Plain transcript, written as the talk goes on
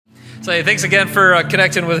So hey, thanks again for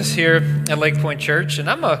connecting with us here at Lake Point Church. And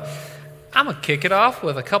I'm gonna kick it off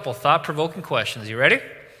with a couple thought-provoking questions. You ready?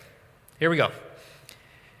 Here we go.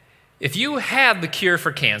 If you had the cure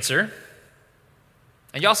for cancer,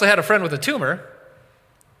 and you also had a friend with a tumor,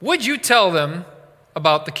 would you tell them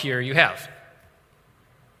about the cure you have?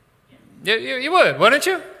 You would, wouldn't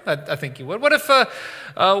you? I think you would. What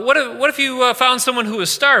if you found someone who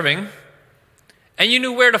was starving, and you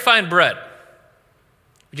knew where to find bread?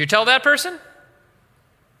 Would you tell that person?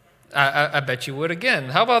 I bet you would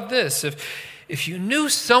again. How about this? If you knew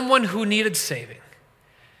someone who needed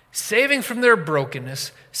saving from their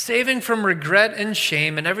brokenness, saving from regret and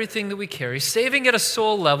shame and everything that we carry, saving at a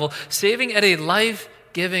soul level, saving at a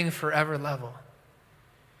life-giving forever level,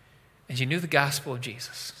 and you knew the gospel of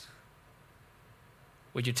Jesus,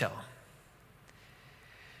 would you tell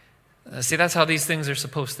them? See, that's how these things are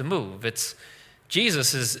supposed to move.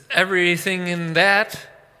 Jesus is everything in that,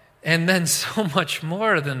 and then so much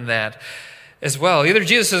more than that as well. Either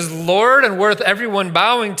Jesus is Lord and worth everyone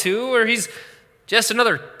bowing to, or he's just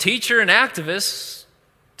another teacher and activist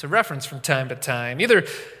to reference from time to time. Either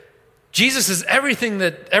Jesus is everything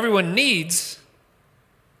that everyone needs,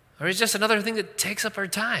 or he's just another thing that takes up our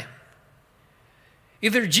time.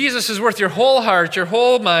 Either Jesus is worth your whole heart, your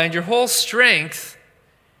whole mind, your whole strength,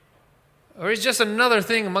 or he's just another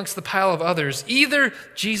thing amongst the pile of others. Either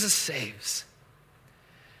Jesus saves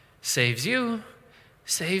you,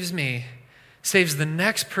 saves me, saves the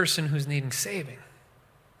next person who's needing saving,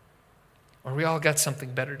 or we all got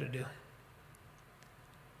something better to do.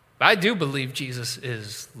 I do believe Jesus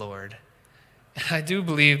is Lord. And I do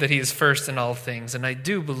believe that he is first in all things, and I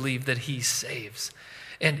do believe that he saves.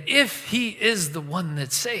 And if he is the one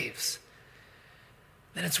that saves,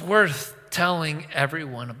 then it's worth telling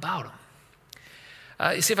everyone about him.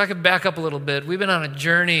 You see, if I could back up a little bit, we've been on a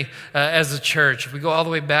journey as a church. If we go all the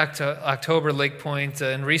way back to October, Lake Point.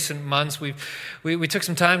 In recent months, we took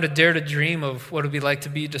some time to dare to dream of what it would be like to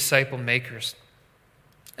be disciple makers.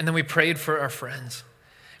 And then we prayed for our friends.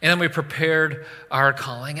 And then we prepared our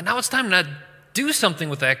calling. And now it's time to do something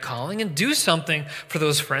with that calling and do something for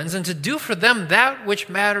those friends and to do for them that which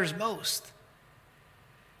matters most.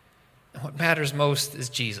 And what matters most is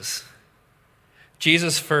Jesus.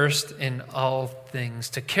 Jesus first in all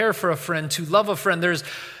things. To care for a friend, to love a friend. There's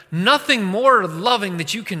nothing more loving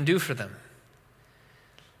that you can do for them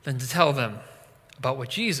than to tell them about what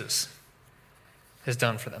Jesus has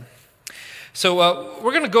done for them. So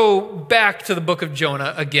we're going to go back to the book of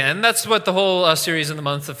Jonah again. That's what the whole series in the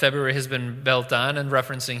month of February has been built on and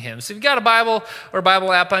referencing him. So if you've got a Bible or a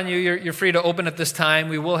Bible app on you, you're free to open at this time.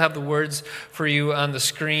 We will have the words for you on the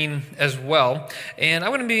screen as well. And I'm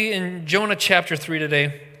going to be in Jonah chapter 3 today.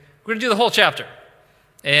 We're going to do the whole chapter.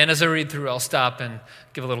 And as I read through, I'll stop and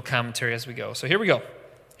give a little commentary as we go. So here we go.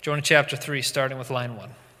 Jonah chapter 3, starting with line 1.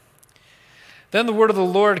 Then the word of the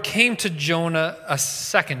Lord came to Jonah a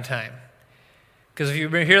second time. Because if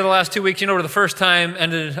you've been here the last 2 weeks, you know where the first time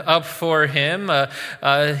ended up for him.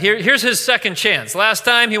 Here's his second chance. Last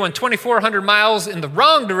time he went 2,400 miles in the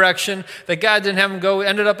wrong direction that God didn't have him go. He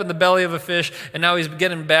ended up in the belly of a fish, and now he's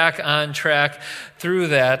getting back on track through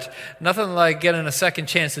that. Nothing like getting a second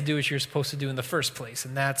chance to do what you're supposed to do in the first place,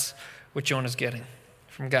 and that's what Jonah's getting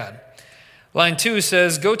from God. Line 2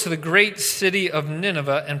 says, "Go to the great city of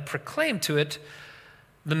Nineveh and proclaim to it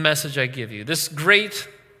the message I give you." This great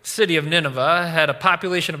city of Nineveh had a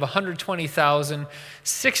population of 120,000,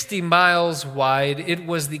 60 miles wide. It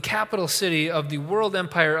was the capital city of the world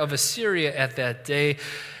empire of Assyria at that day,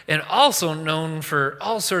 and also known for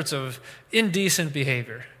all sorts of indecent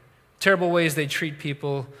behavior, terrible ways they treat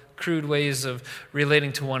people, crude ways of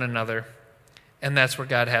relating to one another, and that's where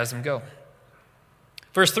God has them go.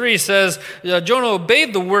 Verse 3 says, Jonah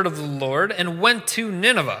obeyed the word of the Lord and went to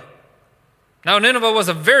Nineveh. Now, Nineveh was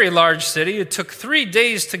a very large city. It took 3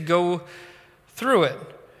 days to go through it.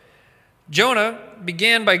 Jonah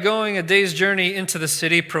began by going a day's journey into the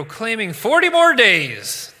city, proclaiming 40 more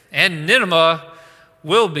days, and Nineveh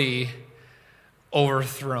will be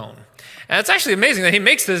overthrown. And it's actually amazing that he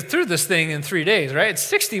makes this through this thing in 3 days, right? It's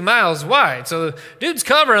 60 miles wide. So the dude's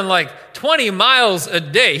covering like 20 miles a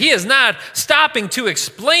day. He is not stopping to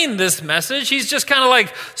explain this message. He's just kind of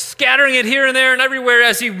like scattering it here and there and everywhere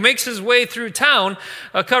as he makes his way through town,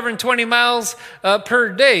 covering 20 miles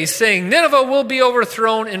per day, saying Nineveh will be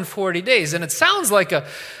overthrown in 40 days. And it sounds like a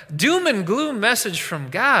doom and gloom message from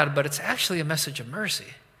God, but it's actually a message of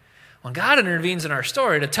mercy. When God intervenes in our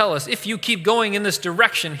story to tell us, if you keep going in this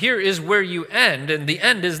direction, here is where you end, and the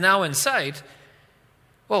end is now in sight.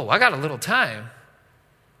 Whoa, I got a little time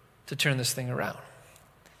to turn this thing around.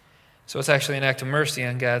 So it's actually an act of mercy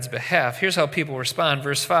on God's behalf. Here's how people respond.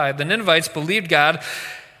 Verse 5, the Ninevites believed God.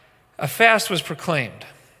 A fast was proclaimed.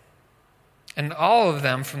 And all of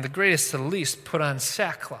them, from the greatest to the least, put on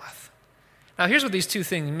sackcloth. Now here's what these two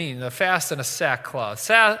things mean, a fast and a sackcloth.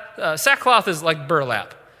 Sackcloth is like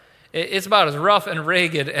burlap. It's about as rough and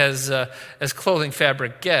ragged as clothing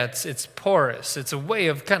fabric gets. It's porous. It's a way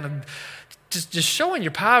of kind of just showing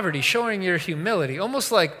your poverty, showing your humility.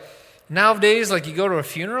 Almost like nowadays, like you go to a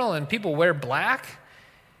funeral and people wear black.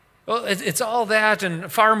 Well, it's all that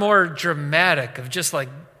and far more dramatic of just like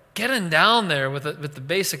getting down there with the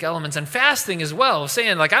basic elements, and fasting as well,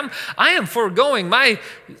 saying like I am foregoing my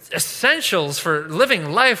essentials for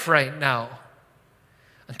living life right now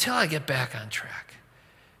until I get back on track.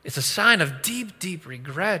 It's a sign of deep, deep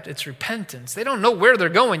regret. It's repentance. They don't know where they're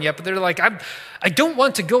going yet, but they're like, I don't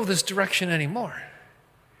want to go this direction anymore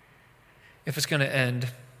if it's going to end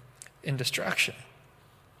in destruction.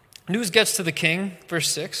 News gets to the king,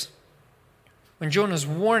 verse 6. When Jonah's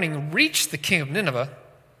warning reached the king of Nineveh,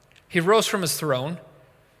 he rose from his throne,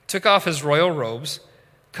 took off his royal robes,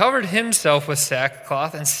 covered himself with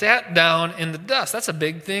sackcloth, and sat down in the dust. That's a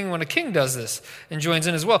big thing when a king does this and joins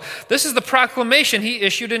in as well. This is the proclamation he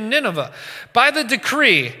issued in Nineveh. By the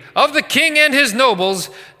decree of the king and his nobles,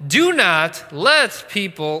 do not let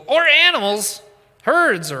people or animals,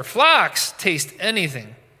 herds or flocks, taste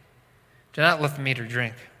anything. Do not let them eat or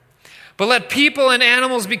drink. But let people and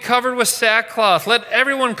animals be covered with sackcloth. Let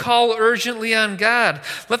everyone call urgently on God.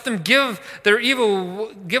 Let them give up their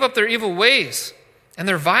evil ways and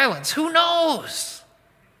their violence. Who knows?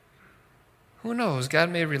 Who knows?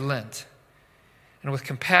 God may relent and with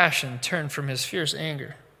compassion turn from his fierce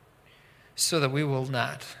anger so that we will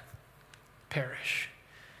not perish.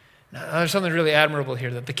 Now, there's something really admirable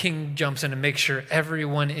here that the king jumps in and makes sure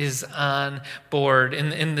everyone is on board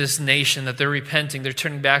in this nation, that they're repenting, they're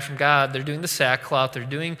turning back from God, they're doing the sackcloth, they're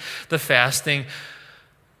doing the fasting.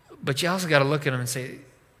 But you also got to look at them and say,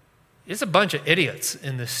 it's a bunch of idiots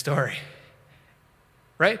in this story.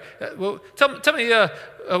 Right? Well, tell me,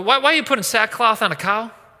 why are you putting sackcloth on a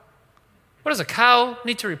cow? What does a cow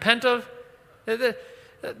need to repent of?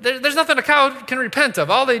 There's nothing a cow can repent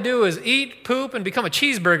of. All they do is eat, poop, and become a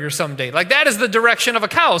cheeseburger someday. Like, that is the direction of a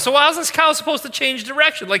cow. So how's this cow supposed to change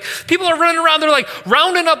direction? Like, people are running around, they're like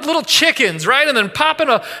rounding up little chickens, right? And then popping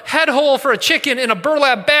a head hole for a chicken in a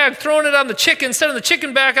burlap bag, throwing it on the chicken, setting the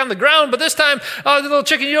chicken back on the ground. But this time, the little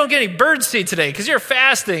chicken, you don't get any birdseed today because you're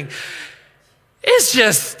fasting. It's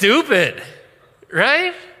just stupid,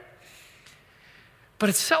 right? But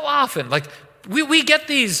it's so often, like, we get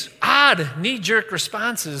these odd knee-jerk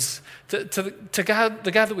responses to God,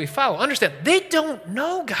 the God that we follow. Understand, they don't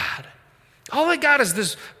know God. All they got is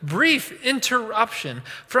this brief interruption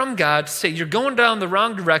from God to say, you're going down the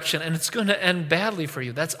wrong direction and it's going to end badly for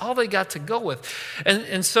you. That's all they got to go with.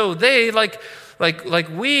 And so they, like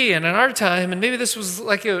we, and in our time, and maybe this was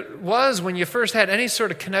like it was when you first had any sort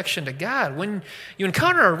of connection to God. When you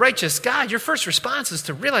encounter a righteous God, your first response is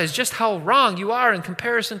to realize just how wrong you are in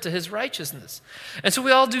comparison to his righteousness. And so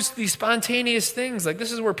we all do these spontaneous things. Like,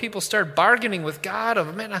 this is where people start bargaining with God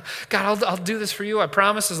of, man, God, I'll do this for you. I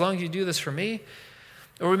promise, as long as you do this for me.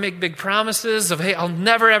 Or we make big promises of, hey, I'll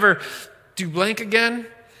never, ever do blank again.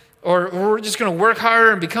 Or we're just going to work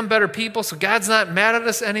harder and become better people so God's not mad at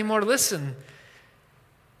us anymore. Listen,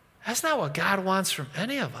 that's not what God wants from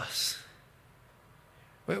any of us.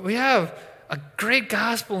 We have a great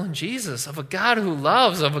gospel in Jesus of a God who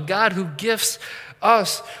loves, of a God who gifts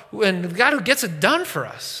us, and a God who gets it done for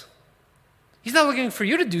us. He's not looking for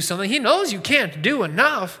you to do something. He knows you can't do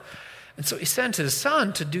enough. And so he sent his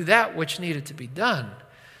son to do that which needed to be done,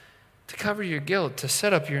 to cover your guilt, to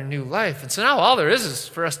set up your new life. And so now all there is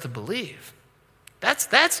for us to believe.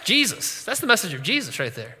 That's Jesus. That's the message of Jesus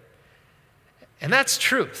right there. And that's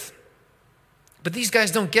truth. But these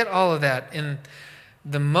guys don't get all of that in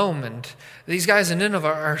the moment. These guys in Nineveh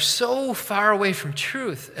are so far away from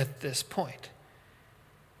truth at this point.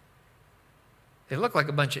 They look like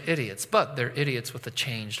a bunch of idiots, but they're idiots with a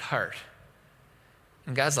changed heart.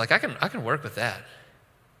 And God's like, I can work with that.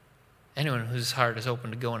 Anyone whose heart is open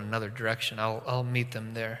to go in another direction, I'll meet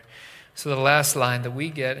them there. So the last line that we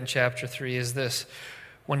get in chapter 3 is this: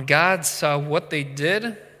 when God saw what they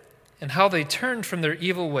did and how they turned from their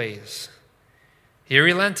evil ways, he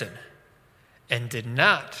relented and did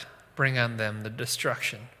not bring on them the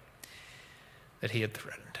destruction that he had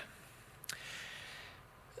threatened.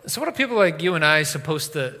 So what are people like you and I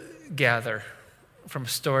supposed to gather from a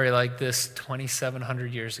story like this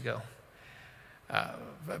 2,700 years ago?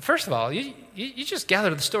 First of all, you just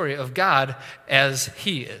gather the story of God as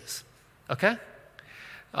he is, okay?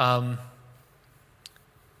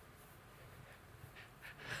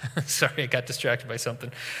 Sorry, I got distracted by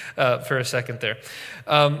something for a second there.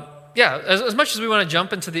 As much as we want to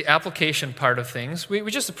jump into the application part of things, we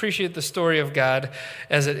just appreciate the story of God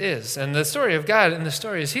as it is. And the story of God in the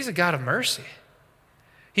story is he's a God of mercy.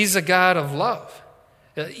 He's a God of love.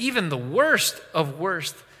 Even the worst of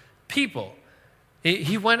worst people,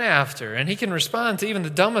 he went after, and he can respond to even the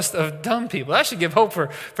dumbest of dumb people. That should give hope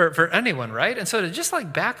for anyone, right? And so to just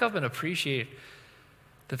like back up and appreciate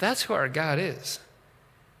that that's who our God is.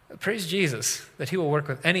 Praise Jesus that he will work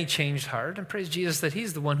with any changed heart, and praise Jesus that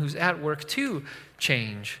he's the one who's at work to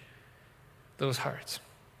change those hearts.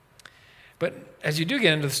 But as you do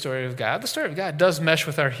get into the story of God does mesh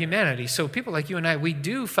with our humanity. So people like you and I, we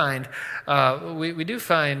do find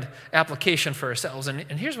application for ourselves.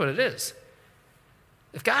 And here's what it is.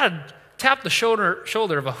 If God tapped the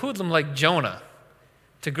shoulder of a hoodlum like Jonah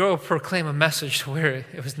to go proclaim a message to where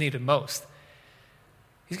it was needed most,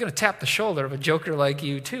 he's going to tap the shoulder of a joker like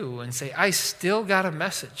you too and say, I still got a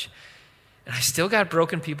message. And I still got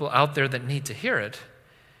broken people out there that need to hear it.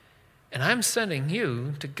 And I'm sending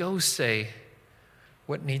you to go say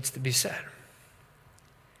what needs to be said.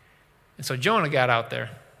 And so Jonah got out there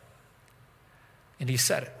and he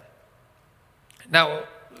said it. Now,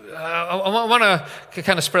 I want to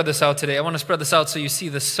kind of spread this out today. I want to spread this out so you see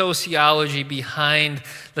the sociology behind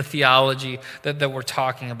the theology that we're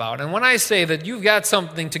talking about. And when I say that you've got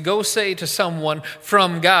something to go say to someone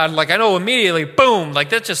from God, like I know immediately, boom, like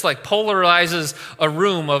that just like polarizes a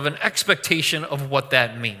room of an expectation of what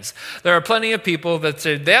that means. There are plenty of people that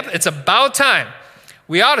say, it's about time.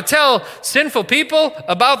 We ought to tell sinful people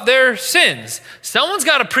about their sins. Someone's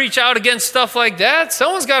got to preach out against stuff like that.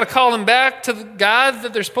 Someone's got to call them back to the God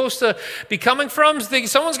that they're supposed to be coming from.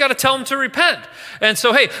 Someone's got to tell them to repent. And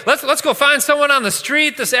so, hey, let's go find someone on the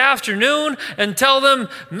street this afternoon and tell them,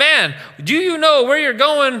 man, do you know where you're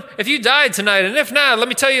going if you died tonight? And if not, let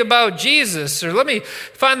me tell you about Jesus. Or let me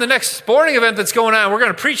find the next sporting event that's going on. We're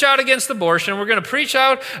going to preach out against abortion. We're going to preach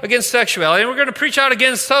out against sexuality. And we're going to preach out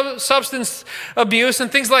against substance abuse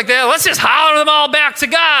and things like that. Let's just holler them all back to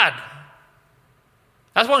God.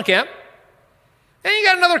 That's one camp. And you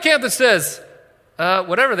got another camp that says,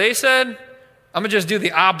 whatever they said, I'm going to just do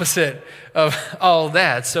the opposite of all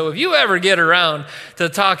that. So if you ever get around to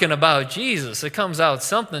talking about Jesus, it comes out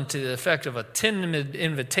something to the effect of a timid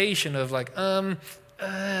invitation of like,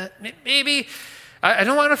 maybe, I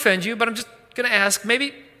don't want to offend you, but I'm just going to ask,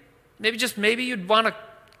 maybe you'd want to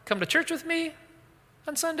come to church with me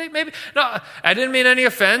on Sunday, maybe? No, I didn't mean any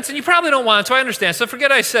offense, and you probably don't want to, I understand, so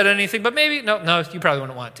forget I said anything, but maybe, no, you probably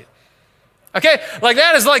wouldn't want to. Okay, like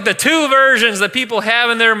that is like the two versions that people have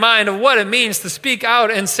in their mind of what it means to speak out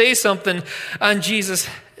and say something on Jesus'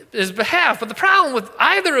 behalf. But the problem with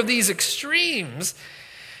either of these extremes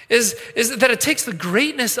is that it takes the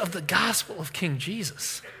greatness of the gospel of King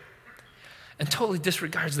Jesus and totally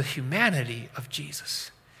disregards the humanity of Jesus.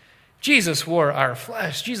 Jesus wore our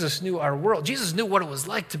flesh. Jesus knew our world. Jesus knew what it was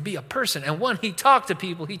like to be a person. And when he talked to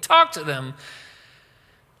people, he talked to them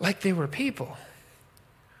like they were people.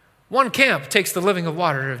 One camp takes the living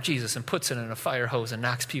water of Jesus and puts it in a fire hose and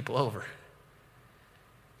knocks people over.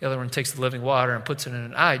 The other one takes the living water and puts it in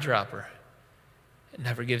an eyedropper. It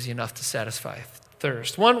never gives you enough to satisfy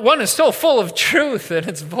thirst. One is so full of truth and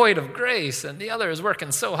it's void of grace, and the other is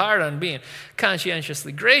working so hard on being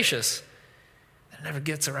conscientiously gracious never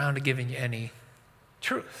gets around to giving you any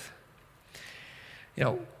truth. You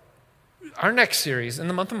know, our next series in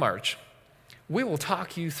the month of March, we will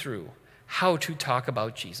talk you through how to talk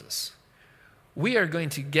about Jesus. We are going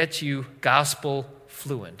to get you gospel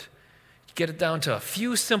fluent. Get it down to a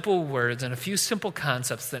few simple words and a few simple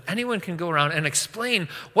concepts that anyone can go around and explain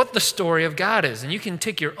what the story of God is. And you can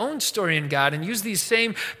take your own story in God and use these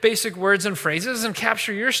same basic words and phrases and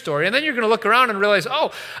capture your story. And then you're going to look around and realize,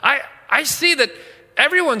 I see that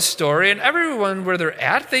everyone's story and everyone where they're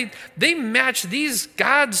at, they match these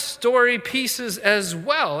God's story pieces as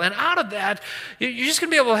well. And out of that, you're just going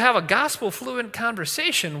to be able to have a gospel fluent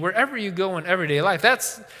conversation wherever you go in everyday life.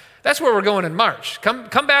 That's where we're going in March.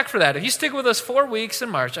 Come back for that. If you stick with us 4 weeks in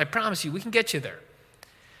March, I promise you we can get you there.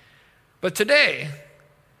 But today,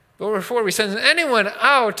 before we send anyone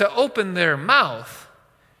out to open their mouth,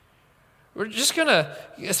 we're just going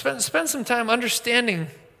to spend some time understanding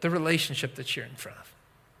the relationship that you're in front of,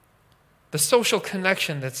 the social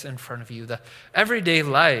connection that's in front of you, the everyday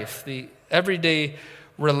life, the everyday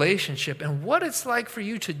relationship, and what it's like for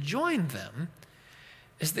you to join them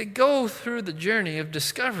as they go through the journey of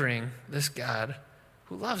discovering this God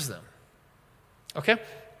who loves them. Okay?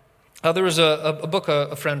 There was a book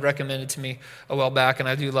a friend recommended to me a while back, and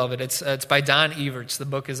I do love it. It's by Don Everts. The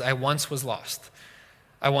book is I Once Was Lost.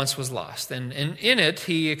 I once was lost. And in it,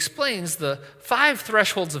 he explains the 5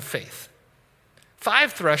 thresholds of faith.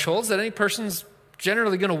 5 thresholds that any person's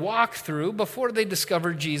generally going to walk through before they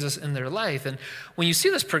discover Jesus in their life. And when you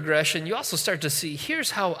see this progression, you also start to see,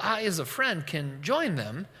 here's how I, as a friend, can join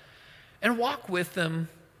them and walk with them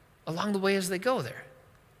along the way as they go there.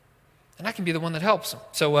 And I can be the one that helps them.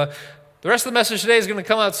 So the rest of the message today is going to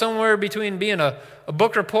come out somewhere between being a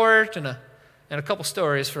book report and a couple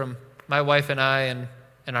stories from my wife and I and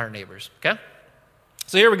our neighbors, okay?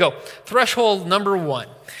 So here we go. Threshold number 1,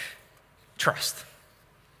 trust.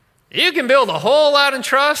 You can build a whole lot in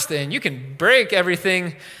trust, and you can break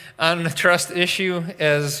everything on the trust issue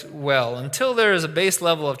as well. Until there is a base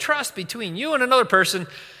level of trust between you and another person,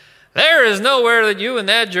 there is nowhere that you and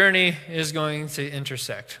that journey is going to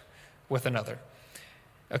intersect with another.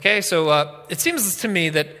 Okay, so it seems to me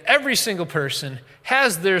that every single person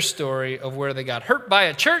has their story of where they got hurt by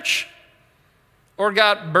a church or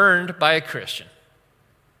got burned by a Christian.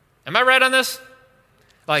 Am I right on this?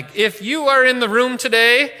 Like, if you are in the room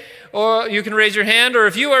today, or you can raise your hand, or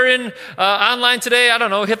if you are in online today, I don't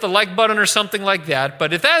know, hit the like button or something like that.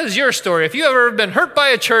 But if that is your story, if you have ever been hurt by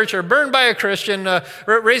a church or burned by a Christian,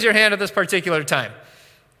 raise your hand at this particular time.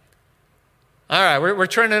 All right, we're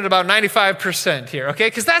turning at about 95% here, okay?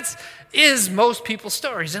 Because that is most people's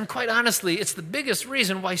stories. And quite honestly, it's the biggest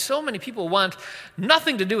reason why so many people want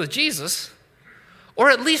nothing to do with Jesus, or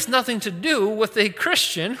at least nothing to do with a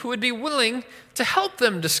Christian who would be willing to help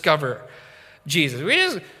them discover Jesus.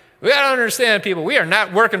 We got to understand, people, we are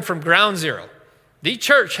not working from ground zero. The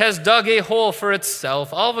church has dug a hole for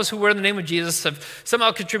itself. All of us who wear the name of Jesus have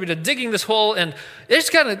somehow contributed to digging this hole, and it's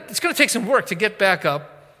going to take some work to get back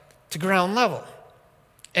up to ground level.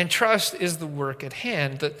 And trust is the work at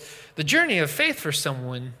hand. The journey of faith for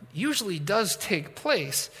someone usually does take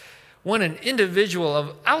place when an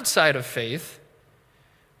individual outside of faith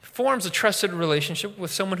forms a trusted relationship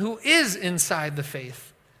with someone who is inside the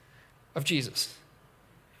faith of Jesus.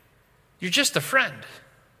 You're just a friend.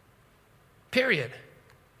 Period.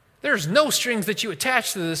 There's no strings that you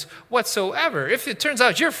attach to this whatsoever. If it turns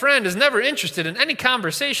out your friend is never interested in any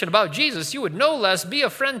conversation about Jesus, you would no less be a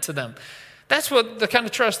friend to them. That's what the kind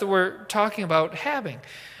of trust that we're talking about having.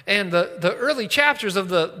 And the early chapters of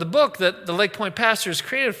the book that the Lake Point pastors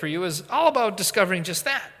created for you is all about discovering just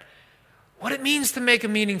that. What it means to make a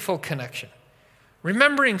meaningful connection.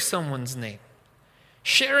 Remembering someone's name.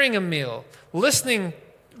 Sharing a meal.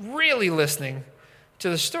 Really listening to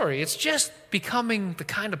the story. It's just becoming the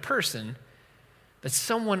kind of person that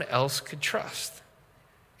someone else could trust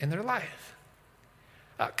in their life.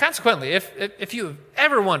 Consequently, if you've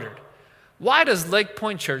ever wondered, why does Lake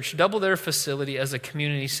Point Church double their facility as a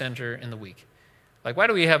community center in the week? Like, why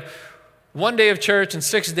do we have 1 day of church and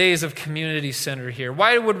 6 days of community center here?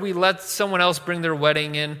 Why would we let someone else bring their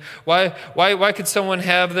wedding in? Why could someone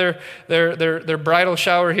have their bridal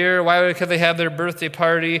shower here? Why could they have their birthday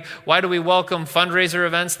party? Why do we welcome fundraiser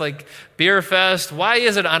events like Beer Fest? Why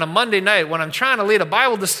is it on a Monday night when I'm trying to lead a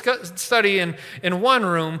Bible study in one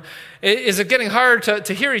room, is it getting hard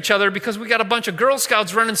to hear each other because we got a bunch of Girl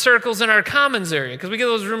Scouts running circles in our commons area because we give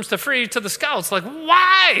those rooms free to the Scouts? Like,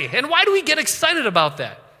 why? And why do we get excited about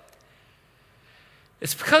that?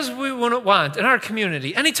 It's because we wouldn't want, in our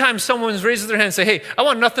community, anytime someone raises their hand and say, hey, I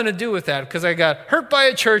want nothing to do with that because I got hurt by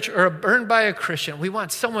a church or burned by a Christian, we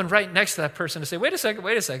want someone right next to that person to say, wait a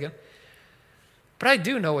second. But I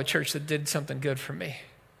do know a church that did something good for me.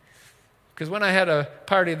 Because when I had a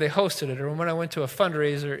party, they hosted it, or when I went to a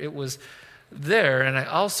fundraiser, it was there. And I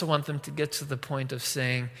also want them to get to the point of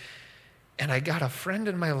saying, and I got a friend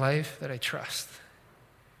in my life that I trust,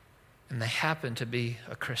 and they happen to be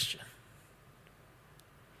a Christian.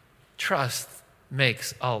 Trust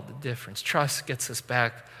makes all the difference. Trust gets us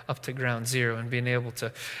back up to ground zero and being able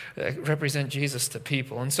to represent Jesus to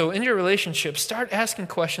people. And so in your relationship, start asking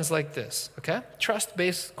questions like this, okay?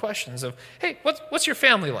 Trust-based questions of, hey, what's your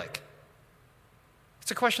family like? It's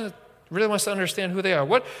a question that really wants to understand who they are.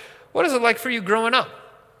 What is it like for you growing up?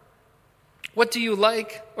 What do you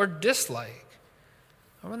like or dislike?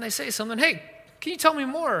 Or when they say something, hey, can you tell me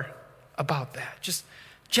more about that? Just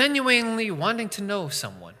genuinely wanting to know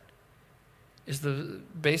someone is the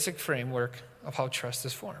basic framework of how trust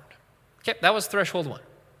is formed. Okay, that was threshold 1.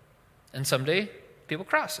 And someday, people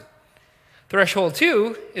cross it. Threshold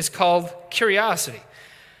 2 is called curiosity.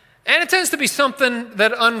 And it tends to be something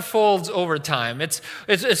that unfolds over time. It's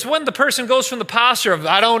when the person goes from the posture of,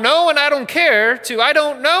 I don't know and I don't care, to, I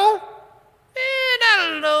don't know, and I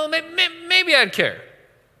don't know, maybe I'd care.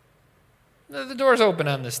 The door's open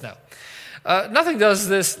on this now. Nothing does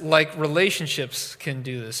this like relationships can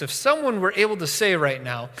do this. If someone were able to say right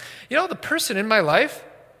now, the person in my life,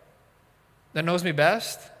 that knows me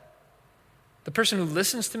best, the person who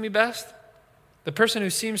listens to me best, the person who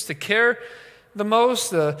seems to care the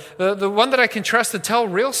most, the one that I can trust to tell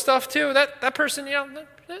real stuff to, that person,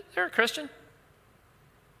 they're a Christian.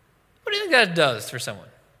 What do you think that does for someone?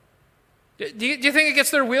 Do you think it gets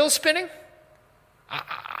their wheels spinning?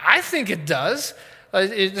 I think it does.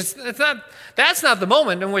 That's not the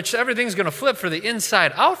moment in which everything's going to flip for the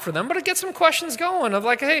inside out for them, but it gets some questions going of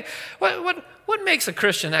like, hey, what makes a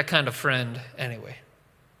Christian that kind of friend anyway?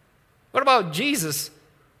 What about Jesus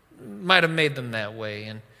might have made them that way?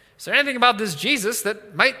 And is there anything about this Jesus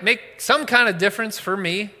that might make some kind of difference for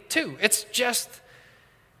me too? It's just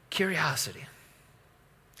curiosity.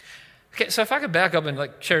 Okay, so if I could back up and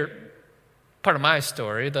share part of my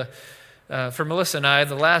story, for Melissa and I,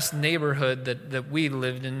 the last neighborhood that we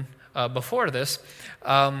lived in before this,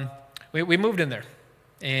 we moved in there.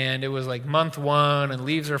 And it was like month 1, and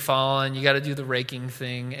leaves are falling. You got to do the raking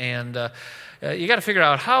thing, and you got to figure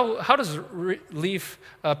out how does leaf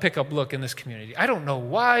pickup look in this community. I don't know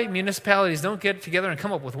why municipalities don't get together and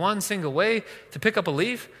come up with one single way to pick up a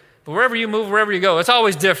leaf. But wherever you move, wherever you go, it's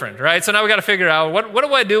always different, right? So now we got to figure out what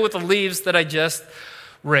do I do with the leaves that I just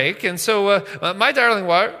rake. And so my darling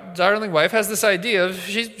wife has this idea of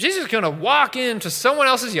she's just going to walk into someone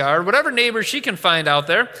else's yard, whatever neighbor she can find out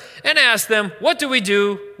there, and ask them, what do we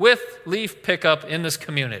do with leaf pickup in this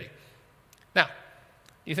community? Now,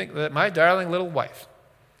 you think that my darling little wife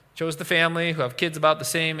chose the family who have kids about the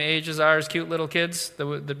same age as ours, cute little kids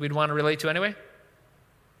that we'd want to relate to anyway?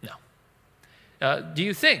 No. Do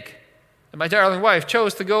you think that my darling wife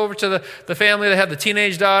chose to go over to the family that had the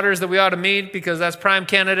teenage daughters that we ought to meet because that's prime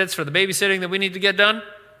candidates for the babysitting that we need to get done?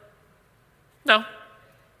 No.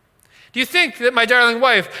 Do you think that my darling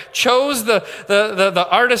wife chose the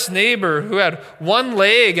artist neighbor who had one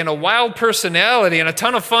leg and a wild personality and a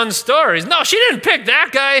ton of fun stories? No, she didn't pick that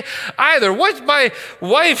guy either. What my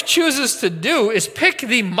wife chooses to do is pick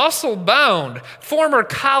the muscle-bound former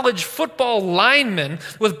college football lineman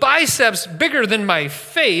with biceps bigger than my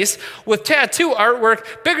face, with tattoo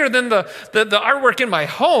artwork bigger than the artwork in my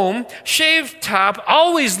home, shaved top,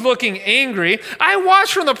 always looking angry. I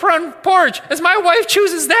watch from the front porch as my wife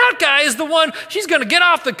chooses that guy is the one she's going to get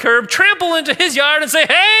off the curb, trample into his yard, and say,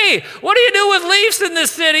 hey, what do you do with leaves in this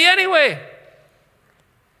city anyway?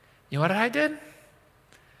 You know what I did?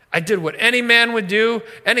 I did what any man would do,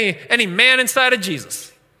 any man inside of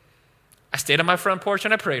Jesus. I stayed on my front porch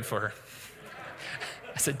and I prayed for her.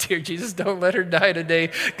 I said, dear Jesus, don't let her die today,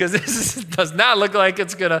 because this does not look like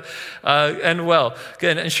it's going to end well.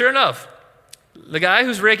 Good. And sure enough, the guy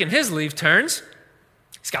who's raking his leaf turns.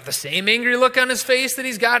 He's got the same angry look on his face that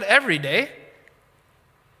he's got every day.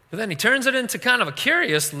 But then he turns it into kind of a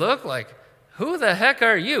curious look, like, who the heck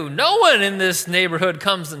are you? No one in this neighborhood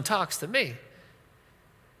comes and talks to me.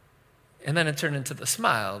 And then it turned into the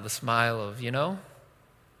smile of,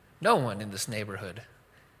 no one in this neighborhood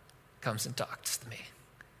comes and talks to me.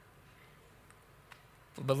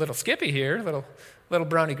 But little Skippy here, little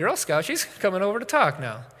brownie Girl Scout, she's coming over to talk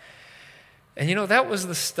now. And that was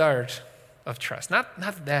the start of trust. Not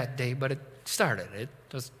that day, but it started. It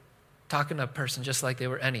was talking to a person just like they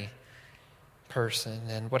were any person.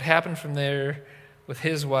 And what happened from there with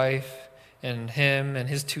his wife and him and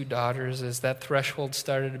his 2 daughters is that threshold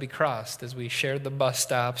started to be crossed as we shared the bus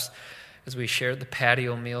stops, as we shared the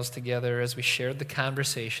patio meals together, as we shared the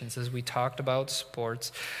conversations, as we talked about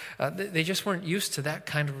sports. They just weren't used to that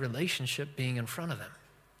kind of relationship being in front of them.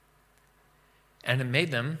 And it made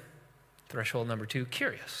them, threshold number 2,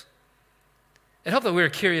 curious. It helped that we were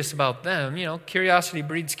curious about them. Curiosity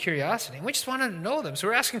breeds curiosity. And we just wanted to know them. So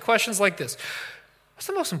we're asking questions like this. What's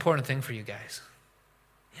the most important thing for you guys?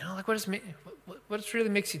 What really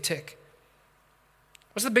makes you tick?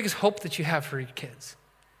 What's the biggest hope that you have for your kids?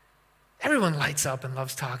 Everyone lights up and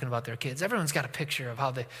loves talking about their kids. Everyone's got a picture of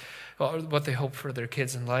what they hope for their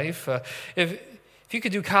kids in life. If you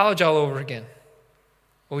could do college all over again,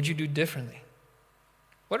 what would you do differently?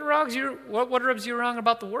 What rubs you wrong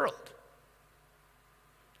about the world?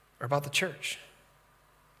 Or about the church?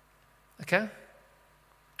 Okay?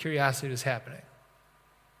 Curiosity was happening.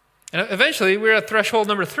 And eventually, we're at threshold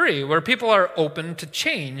number 3, where people are open to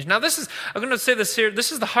change. Now, I'm going to say this here,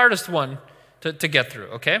 this is the hardest one to get through,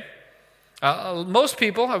 okay? A lot of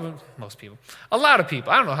people, I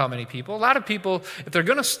don't know how many people, a lot of people, if they're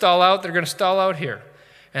going to stall out, they're going to stall out here.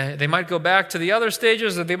 And they might go back to the other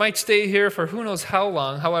stages, or they might stay here for who knows how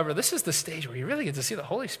long. However, this is the stage where you really get to see the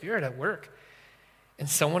Holy Spirit at work in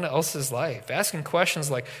someone else's life, asking questions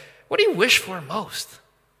like, what do you wish for most?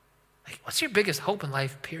 What's your biggest hope in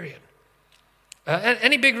life, period?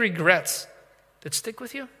 Any big regrets that stick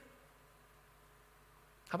with you?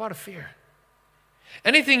 How about a fear?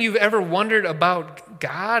 Anything you've ever wondered about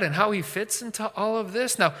God and how he fits into all of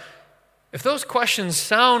this? Now, if those questions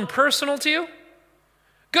sound personal to you,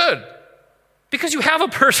 good. Because you have a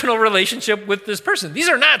personal relationship with this person. These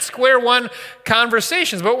are not square one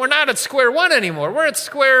conversations, but we're not at square one anymore. We're at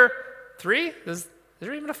square three. Is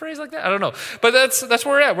there even a phrase like that? I don't know. But that's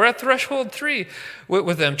where we're at. We're at threshold 3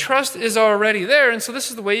 with them. Trust is already there. And so this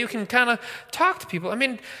is the way you can kind of talk to people. I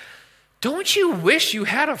mean, don't you wish you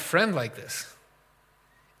had a friend like this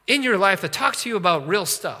in your life that talks to you about real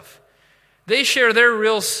stuff? They share their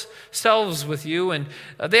real selves with you, and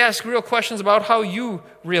they ask real questions about how you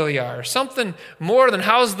really are. Something more than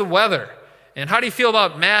how's the weather, and how do you feel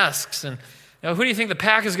about masks, and who do you think the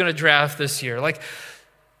Pack is going to draft this year? Like,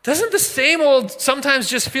 doesn't the same old sometimes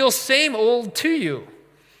just feel same old to you?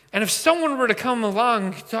 And if someone were to come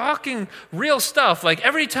along talking real stuff, like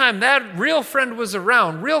every time that real friend was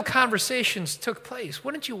around, real conversations took place,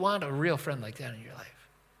 wouldn't you want a real friend like that in your life?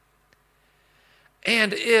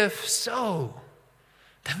 And if so,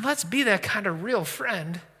 then let's be that kind of real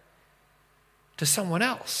friend to someone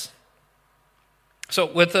else. So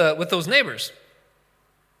with those neighbors,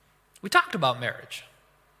 we talked about marriage,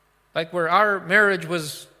 like where our marriage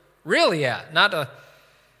was really at, not a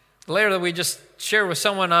layer that we just share with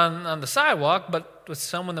someone on the sidewalk, but with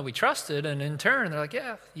someone that we trusted, and in turn, they're like,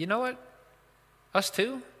 yeah, you know what? Us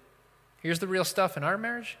too. Here's the real stuff in our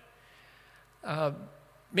marriage.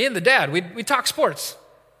 Me and the dad, we talk sports,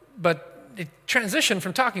 but it transitioned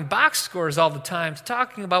from talking box scores all the time to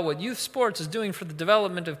talking about what youth sports is doing for the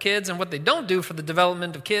development of kids and what they don't do for the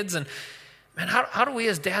development of kids. And man, how do we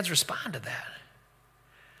as dads respond to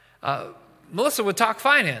that? Melissa would talk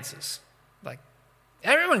finances. Like,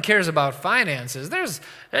 everyone cares about finances. There's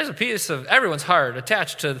a piece of everyone's heart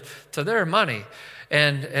attached to their money.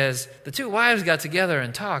 And as the two wives got together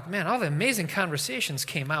and talked, man, all the amazing conversations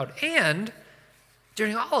came out. And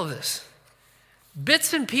during all of this,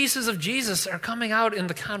 bits and pieces of Jesus are coming out in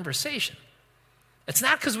the conversation. It's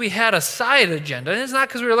not because we had a side agenda. It's not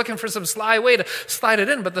because we were looking for some sly way to slide it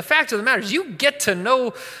in. But the fact of the matter is you get to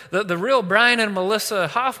know the real Brian and Melissa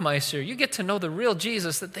Hoffmeister. You get to know the real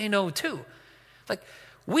Jesus that they know too. Like,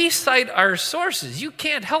 we cite our sources. You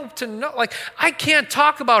can't help to know. Like, I can't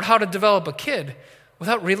talk about how to develop a kid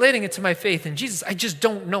without relating it to my faith in Jesus. I just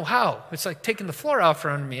don't know how. It's like taking the floor out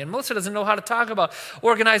from me. And Melissa doesn't know how to talk about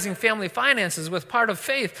organizing family finances with part of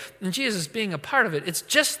faith and Jesus being a part of it. It's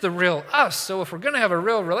just the real us. So if we're going to have a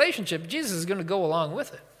real relationship, Jesus is going to go along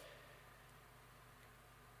with it.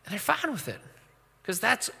 And they're fine with it because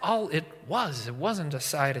that's all it was. It wasn't a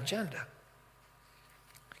side agenda.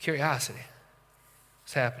 Curiosity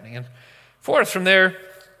is happening. And fourth, from there,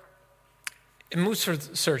 it moves for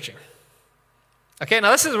searching. Okay,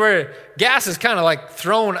 now this is where gas is kind of like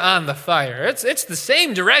thrown on the fire. It's the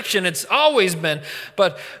same direction it's always been.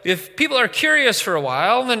 But if people are curious for a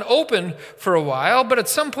while, then open for a while, but at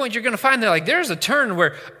some point you're going to find that like there's a turn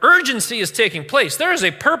where urgency is taking place. There is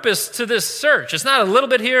a purpose to this search. It's not a little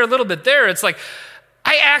bit here, a little bit there. It's like,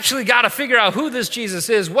 I actually got to figure out who this Jesus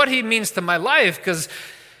is, what he means to my life, because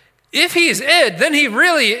if he's it, then he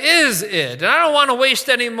really is it. And I don't want to waste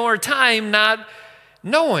any more time not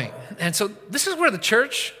knowing. And so this is where the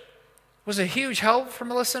church was a huge help for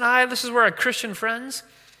Melissa and I. This is where our Christian friends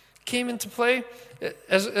came into play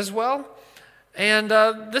as well. And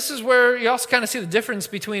this is where you also kind of see the difference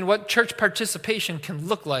between what church participation can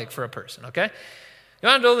look like for a person, okay? You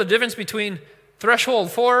want to know the difference between threshold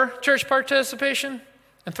 4 church participation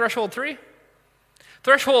and threshold 3?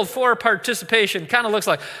 Threshold 4 participation kind of looks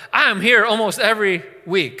like I'm here almost every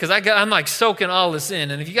week because I'm like soaking all this in.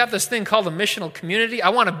 And if you got this thing called a missional community, I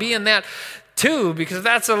want to be in that too because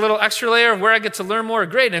that's a little extra layer of where I get to learn more.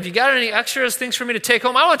 Great. And if you got any extras, things for me to take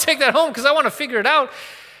home, I want to take that home because I want to figure it out.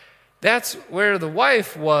 That's where the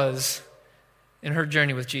wife was in her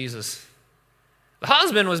journey with Jesus. The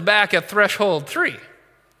husband was back at threshold 3.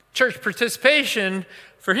 Church participation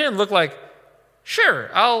for him looked like, sure,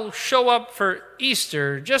 I'll show up for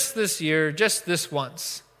Easter just this year, just this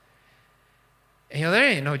once. And there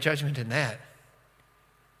ain't no judgment in that.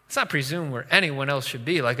 Let's not presume where anyone else should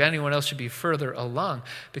be, like anyone else should be further along.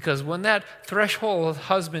 Because when that threshold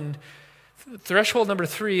number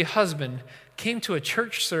 3 husband came to a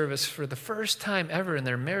church service for the first time ever in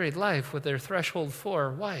their married life with their threshold 4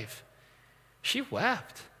 wife, she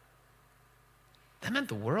wept. That meant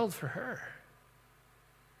the world for her.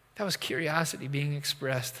 That was curiosity being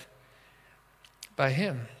expressed by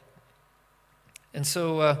him. And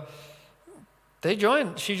so she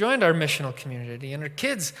joined our missional community, and her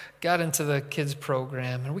kids got into the kids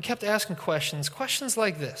program, and we kept asking questions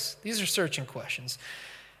like this. These are searching questions.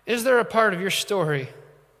 Is there a part of your story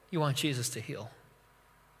you want Jesus to heal?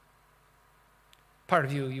 part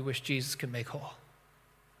of you wish Jesus could make whole?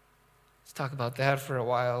 Let's talk about that for a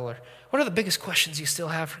while. Or what are the biggest questions you still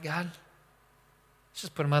have for God? Let's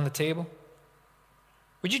just put them on the table.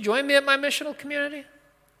 Would you join me at my missional community?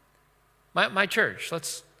 My church.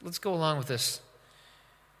 Let's go along with this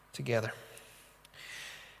together.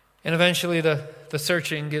 And eventually the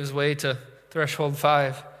searching gives way to threshold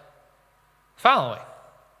 5, following.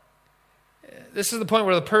 This is the point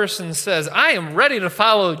where the person says, I am ready to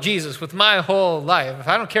follow Jesus with my whole life. If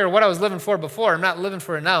I don't care what I was living for before, I'm not living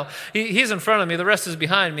for it now. He's in front of me. The rest is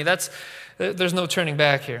behind me. There's no turning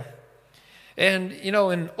back here. And,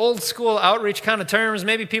 in old school outreach kind of terms,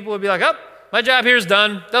 maybe people would be like, my job here is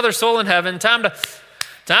done. Another soul in heaven. Time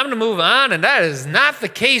to move on. And that is not the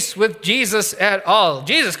case with Jesus at all.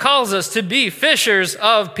 Jesus calls us to be fishers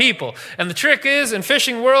of people. And the trick is, in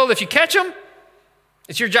fishing world, if you catch them,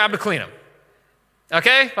 it's your job to clean them.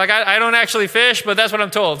 Okay? I don't actually fish, but that's what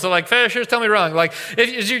I'm told. So fishers, tell me wrong.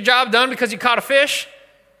 Is your job done because you caught a fish?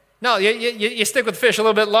 No, you stick with fish a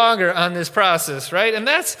little bit longer on this process, right? And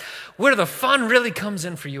that's where the fun really comes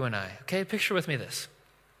in for you and I. Okay? Picture with me this.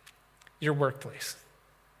 Your workplace.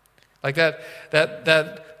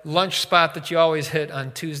 That lunch spot that you always hit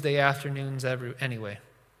on Tuesday afternoons anyway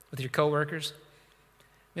with your coworkers.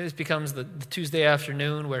 Maybe this becomes the Tuesday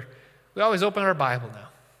afternoon where we always open our Bible now.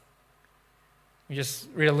 We just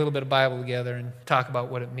read a little bit of Bible together and talk about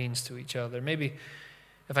what it means to each other. Maybe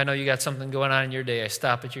if I know you got something going on in your day, I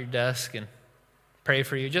stop at your desk and pray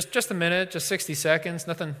for you. Just a minute, just 60 seconds.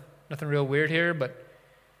 Nothing real weird here, but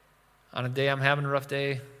on a day I'm having a rough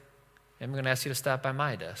day, I'm going to ask you to stop by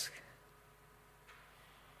my desk.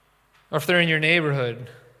 Or if they're in your neighborhood,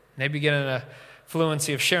 maybe get in a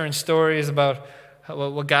fluency of sharing stories about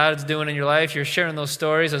what God's doing in your life. You're sharing those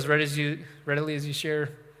stories as readily as you share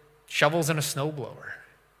shovels and a snowblower.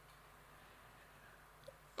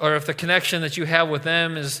 Or if the connection that you have with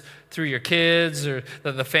them is through your kids or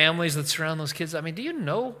the families that surround those kids. Do you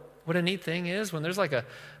know what a neat thing is when there's a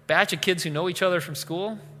batch of kids who know each other from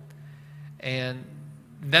school and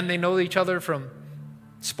then they know each other from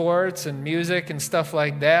sports and music and stuff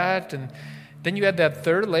like that, and then you add that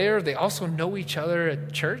third layer, they also know each other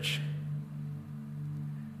at church.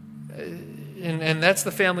 And that's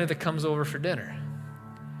the family that comes over for dinner.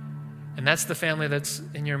 And that's the family that's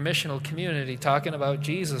in your missional community talking about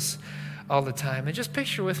Jesus all the time. And just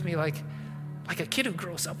picture with me like a kid who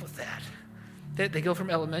grows up with that. They go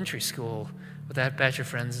from elementary school with that batch of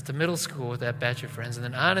friends, to middle school with that batch of friends, and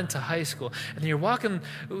then on into high school. And then you're walking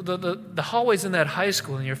the hallways in that high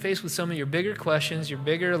school, and you're faced with some of your bigger questions, your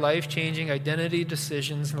bigger life-changing identity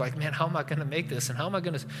decisions. And man, how am I going to make this? And how am I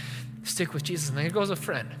going to stick with Jesus? And then here goes a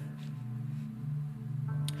friend.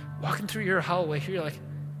 Walking through your hallway, you're like,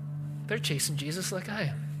 they're chasing Jesus like I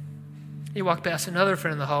am. You walk past another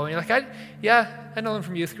friend in the hallway, and you're like, I know him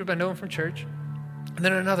from youth group, I know him from church. And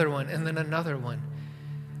then another one, and then another one.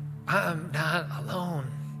 I'm not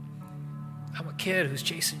alone. I'm a kid who's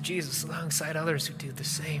chasing Jesus alongside others who do the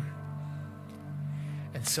same.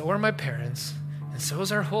 And so are my parents, and so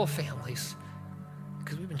is our whole families,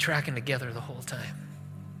 because we've been tracking together the whole time.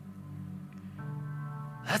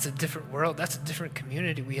 That's a different world. That's a different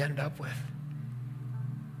community we end up with.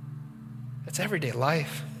 That's everyday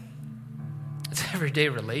life. It's everyday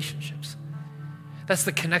relationships. That's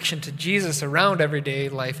the connection to Jesus around everyday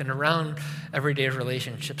life and around everyday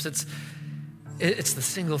relationships. It's the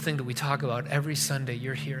single thing that we talk about every Sunday.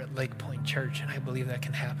 You're here at Lake Point Church, and I believe that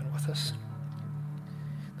can happen with us.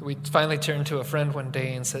 We finally turned to a friend one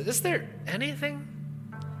day and said, is there anything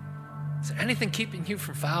keeping you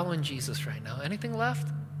from following Jesus right now? Anything left?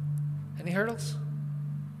 Any hurdles?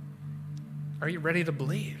 Are you ready to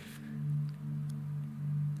believe?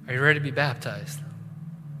 Are you ready to be baptized?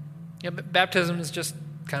 Yeah, but baptism is just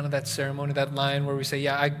kind of that ceremony, that line where we say,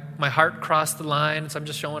 my heart crossed the line, so I'm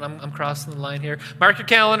just showing I'm crossing the line here. Mark your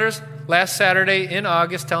calendars. Last Saturday in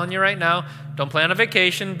August, telling you right now, don't plan a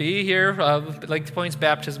vacation. Be here, Lake Point's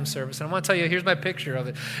baptism service. And I want to tell you, here's my picture of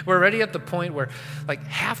it. We're already at the point where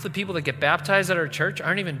half the people that get baptized at our church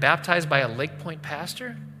aren't even baptized by a Lake Point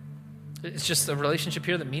pastor. It's just a relationship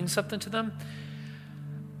here that means something to them.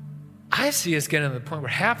 I see us getting to the point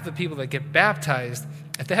where half the people that get baptized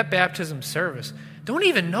at that baptism service don't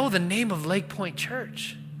even know the name of Lake Point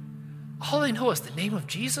Church. All they know is the name of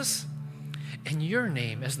Jesus and your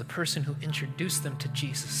name as the person who introduced them to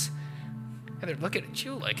Jesus. And they're looking at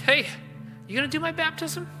you like, hey, you going to do my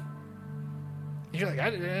baptism? And you're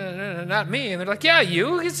like, not me. And they're like, yeah,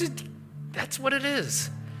 you. That's what it is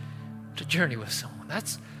to journey with someone.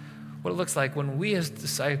 That's what it looks like when we as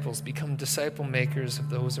disciples become disciple makers of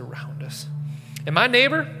those around us. And my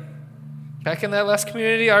neighbor, Back in that last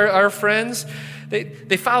community, our friends,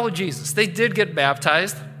 they followed Jesus. They did get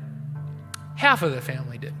baptized. Half of the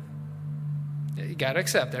family did. You got to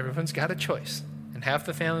accept, everyone's got a choice. And half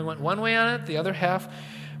the family went one way on it, the other half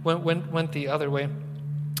went the other way.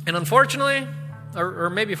 And unfortunately, or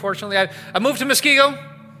maybe fortunately, I moved to Muskego.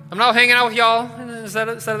 I'm now hanging out with y'all instead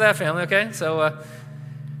of that family, okay? So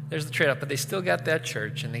there's the trade-off. But they still got that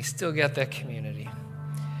church, and they still got that community.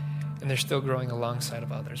 And they're still growing alongside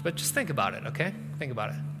of others. But just think about it, okay? Think about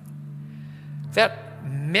it. That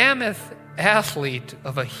mammoth athlete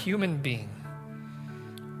of a human being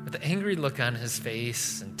with an angry look on his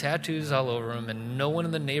face and tattoos all over him, and no one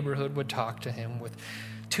in the neighborhood would talk to him, with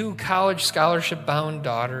 2 college scholarship-bound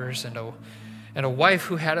daughters and a wife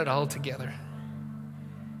who had it all together.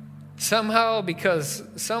 Somehow, because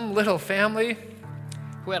some little family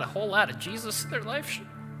who had a whole lot of Jesus in their life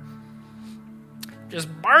just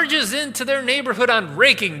barges into their neighborhood on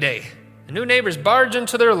raking day. The new neighbors barge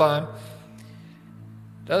into their lawn,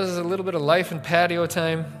 does a little bit of life and patio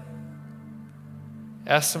time,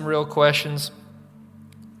 asks some real questions,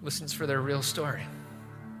 listens for their real story,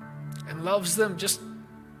 and loves them just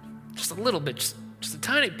a little bit, just a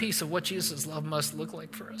tiny piece of what Jesus' love must look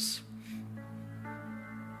like for us.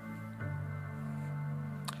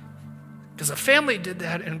 Because a family did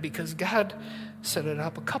that, and because God set it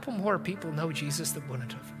up, a couple more people know Jesus that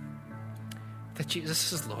wouldn't have. That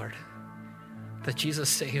Jesus is Lord. That Jesus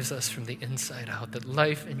saves us from the inside out. That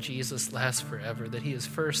life in Jesus lasts forever. That he is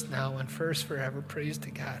first now and first forever. Praise to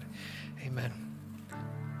God. Amen.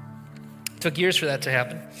 It took years for that to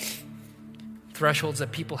happen. Thresholds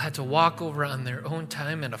that people had to walk over on their own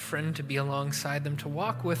time, and a friend to be alongside them to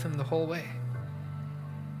walk with them the whole way.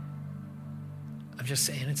 I'm just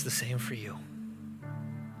saying it's the same for you.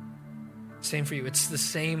 Same for you. It's the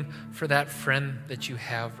same for that friend that you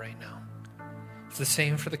have right now. It's the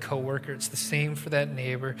same for the coworker. It's the same for that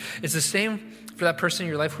neighbor. It's the same for that person in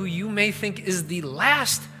your life who you may think is the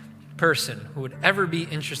last person who would ever be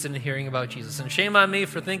interested in hearing about Jesus. And shame on me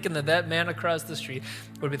for thinking that man across the street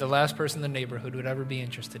would be the last person in the neighborhood who would ever be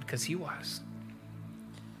interested, because he was.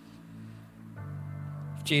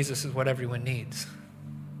 If Jesus is what everyone needs,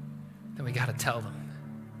 then we got to tell them.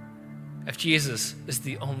 If Jesus is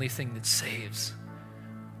the only thing that saves,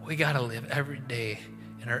 we got to live every day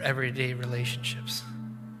in our everyday relationships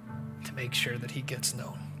to make sure that he gets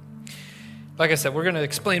known. Like I said, we're going to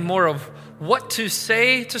explain more of what to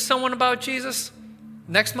say to someone about Jesus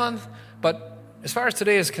next month, but as far as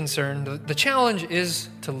today is concerned, the challenge is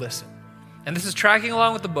to listen. And this is tracking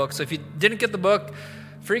along with the book, so if you didn't get the book,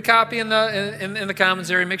 free copy in the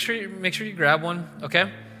comments area. Make sure you grab one,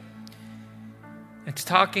 okay? It's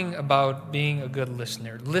talking about being a good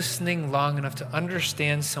listener, listening long enough to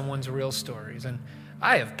understand someone's real stories. And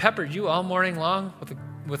I have peppered you all morning long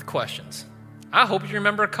with questions. I hope you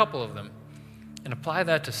remember a couple of them and apply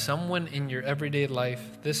that to someone in your everyday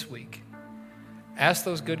life this week. Ask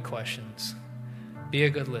those good questions. Be a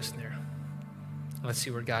good listener. Let's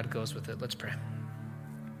see where God goes with it. Let's pray.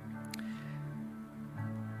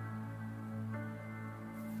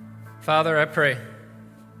 Father, I pray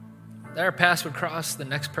that our paths would cross the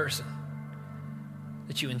next person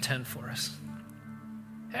that you intend for us.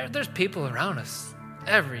 There's people around us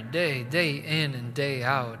every day, day in and day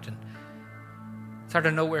out, and it's hard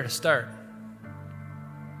to know where to start.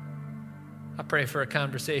 I pray for a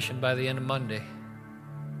conversation by the end of Monday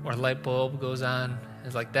where a light bulb goes on.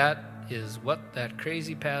 It's like, that is what that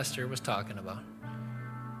crazy pastor was talking about.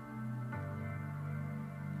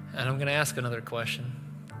 And I'm going to ask another question.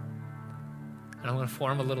 And I'm going to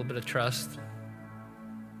form a little bit of trust.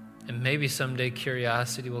 And maybe someday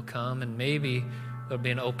curiosity will come, and maybe there'll be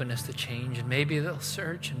an openness to change, and maybe they'll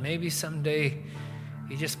search, and maybe someday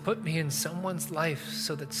you just put me in someone's life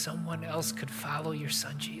so that someone else could follow your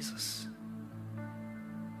son, Jesus.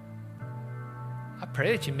 I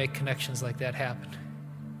pray that you make connections like that happen.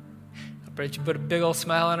 I pray that you put a big old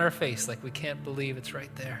smile on our face like we can't believe it's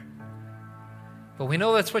right there. But we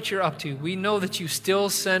know that's what you're up to. We know that you still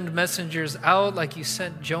send messengers out like you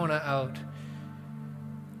sent Jonah out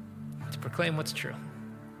to proclaim what's true.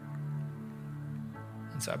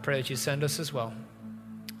 And so I pray that you send us as well,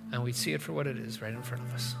 and we see it for what it is right in front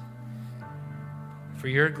of us. For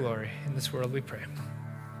your glory in this world we pray.